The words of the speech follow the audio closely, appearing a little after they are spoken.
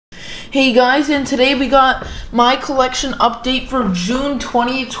Hey guys, and today we got my collection update for June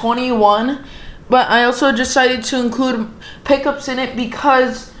 2021, but I also decided to include pickups in it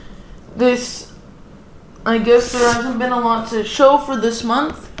because I guess there hasn't been a lot to show for this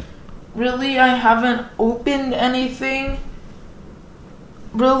month. Really, I haven't opened anything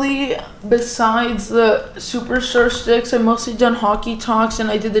really besides the Superstar sticks. I mostly done hockey talks, and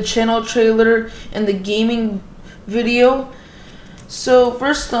I did the channel trailer and the gaming video. So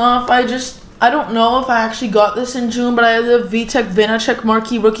first off, I don't know if I actually got this in June, but I have the VTech Vanacek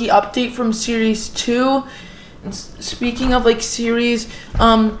Marquee Rookie update from Series 2. And speaking of like series,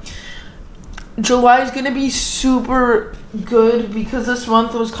 July is gonna be super good because this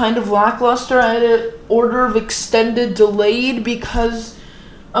month was kind of lackluster. I had an order of extended delayed because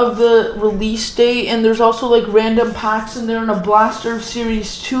of the release date, and there's also like random packs in there in a blaster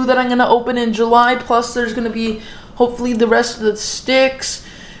Series 2 that I'm gonna open in July. Plus there's gonna be hopefully the rest of the sticks,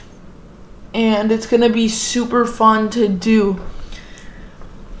 and it's gonna be super fun to do.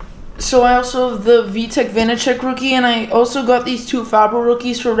 So I also have the VTech Vanacek rookie, and I also got these two Fabbro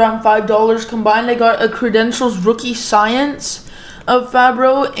rookies for around $5 combined. I got a Credentials Rookie Science of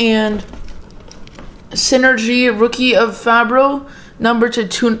Fabbro and Synergy Rookie of Fabbro, number to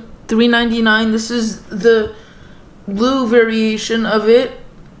 $3.99. This is the blue variation of it.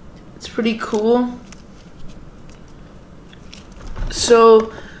 It's pretty cool.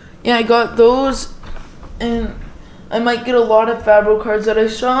 So yeah, I got those, and I might get a lot of Fabbro cards that I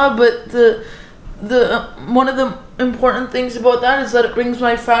saw, but the one of the important things about that is that it brings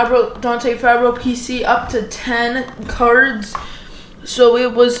my Dante Fabbro PC up to 10 cards. So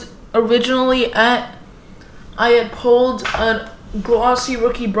it was originally I had pulled a glossy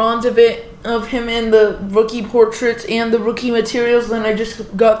rookie bronze of him in the rookie portraits and the rookie materials. Then I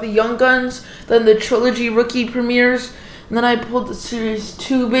just got the Young Guns, then the trilogy rookie premieres, and then I pulled the Series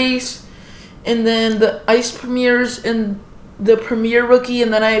 2 base, and then the Ice premieres and the Premier rookie,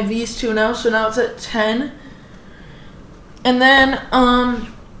 and then I have these two now, so now it's at 10. And then,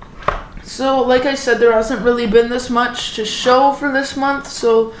 so like I said, there hasn't really been this much to show for this month,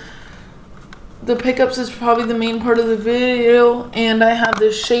 so the pickups is probably the main part of the video. And I have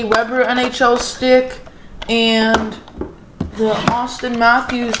the Shea Weber NHL stick and the Austin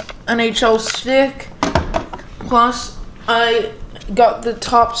Matthews NHL stick, plus I got the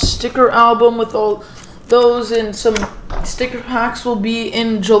top sticker album with all those, and some sticker packs will be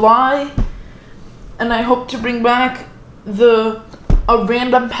in July. And I hope to bring back a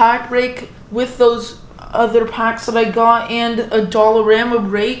random pack break with those other packs that I got, and a Dollarama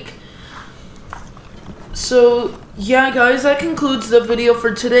break. So yeah guys, that concludes the video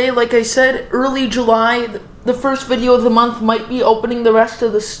for today. Like I said, early July, the first video of the month might be opening the rest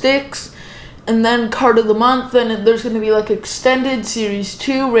of the sticks, and then card of the month, and there's going to be like extended Series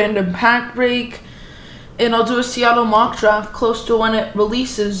 2, random pack break, and I'll do a Seattle mock draft close to when it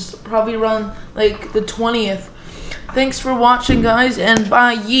releases, probably around like the 20th. Thanks for watching guys, and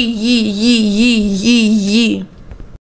bye. Yee.